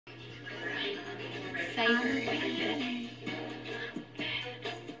Savory.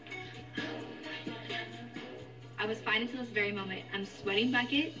 I was fine until this very moment. I'm sweating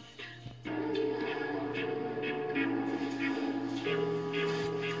buckets.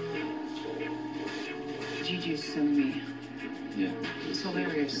 Gigi's so me. Yeah. It's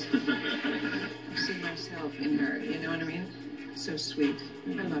hilarious. I see myself in her, you know what I mean? So sweet.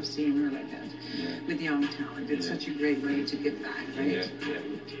 I love seeing her like that. Yeah. With young talent. It's such a great way to give back, right?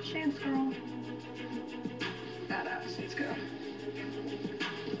 Yeah. Chance, girl. Badass. Let's go.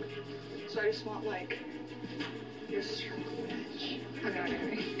 So I just want, like, your circle edge.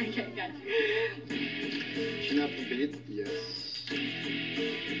 Okay, got you. Chin up a bit, yes.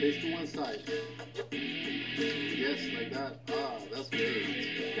 Face to one side. Yes, like that. Ah, that's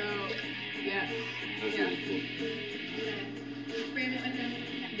great. Go. Yes. That's Yeah. really cool.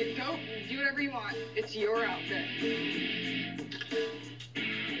 Go. Do whatever you want. It's your outfit.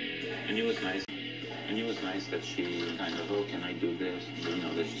 And it was nice. And it was nice that she kind of, oh, can I do this? You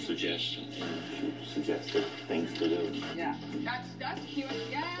know, that she suggested things to do. Yeah. That's cute.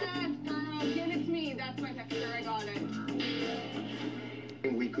 Yes, girl. Give it to me. That's my texture. I got it.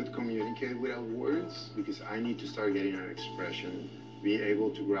 We could communicate without words because I need to start getting an expression, be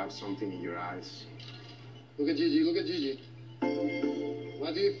able to grab something in your eyes. Look at Gigi. Look at Gigi.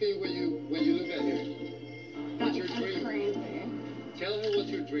 What do you think when you look at her? What's your dream? Crazy. Tell her what's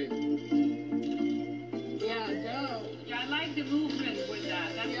your dream. Yeah, go. Yeah, I like the movement with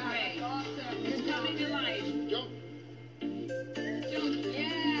that. That's Yeah, great. that's awesome. It's coming to life. Jump. Jump.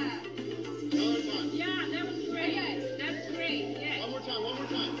 Yeah. Another time. Yeah, that was great. Okay. That's great. Yes. One more time. One more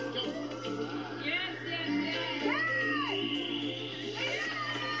time. Jump. Yes, yes, yes.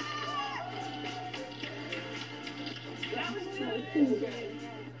 That was good.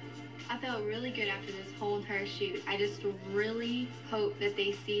 I felt really good after this whole entire shoot. I just really hope that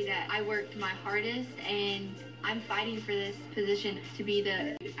they see that I worked my hardest and I'm fighting for this position to be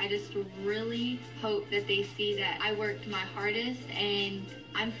the... I just really hope that they see that I worked my hardest and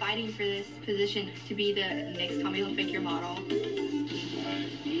I'm fighting for this position to be the next Tommy Hilfiger model.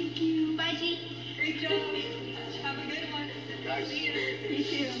 Thank you. Bye, G. Great job. Have a good one. Guys,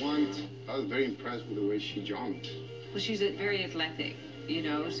 I was very impressed with the way she jumped. Well, she's very athletic, you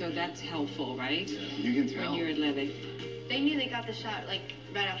know, so that's helpful, right? You can tell. When you're athletic. They knew they got the shot, like,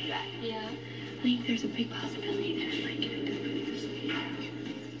 right off the bat. Yeah. I think there's a big possibility that, like,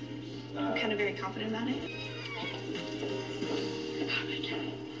 I'm kind of very confident about it.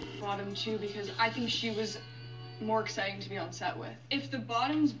 Bottom two because I think she was more exciting to be on set with. If the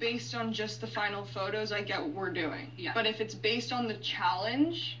bottom's based on just the final photos, I get what we're doing. Yeah. But if it's based on the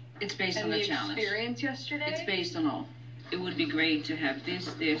challenge, It's based and on the the challenge. experience yesterday. It's based on all. It would be great to have this.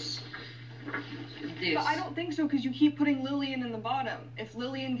 But I don't think so because you keep putting Lillian in the bottom. If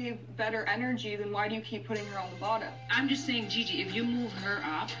Lillian gave better energy, then why do you keep putting her on the bottom? I'm just saying, Gigi, if you move her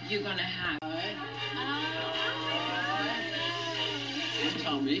up, you're gonna have. I'm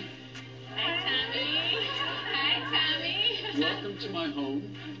Tommy. Hi, Tommy. Hi, Tommy. Welcome to my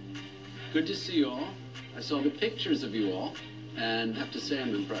home. Good to see you all. I saw the pictures of you all and have to say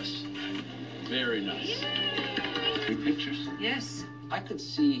I'm impressed. Very nice. Good pictures. Yes. I could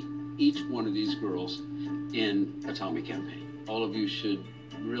see each one of these girls in a Tommy campaign. All of you should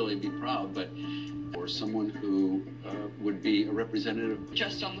really be proud, but for someone who would be a representative.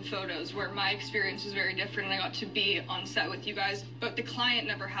 Just on the photos, where my experience is very different and I got to be on set with you guys, but the client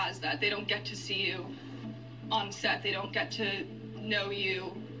never has that. They don't get to see you on set. They don't get to know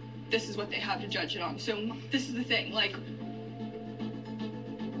you. This is what they have to judge it on. So this is the thing, like...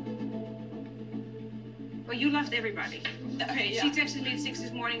 Well, you loved everybody. Okay, yeah. She texted me at 6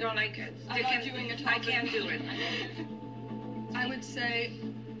 this morning going like, I'm not doing a I can't do it. I would say...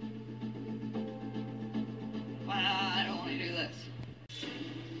 I don't want to do this.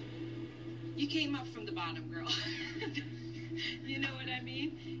 You came up from the bottom, girl. You know what I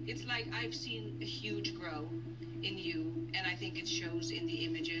mean? It's like I've seen a huge grow in you, and I think it shows in the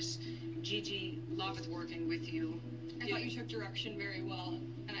images. Gigi, loved working with you. I thought you took direction very well,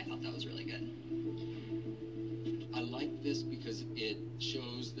 and I thought that was really good. I like this because it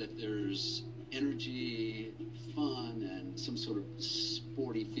shows that there's energy, fun, and some sort of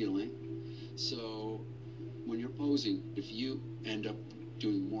sporty feeling. So when you're posing, if you end up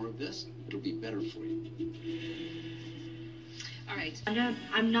doing more of this, it'll be better for you. All right.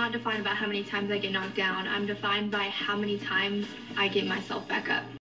 I'm not defined by how many times I get knocked down. I'm defined by how many times I get myself back up.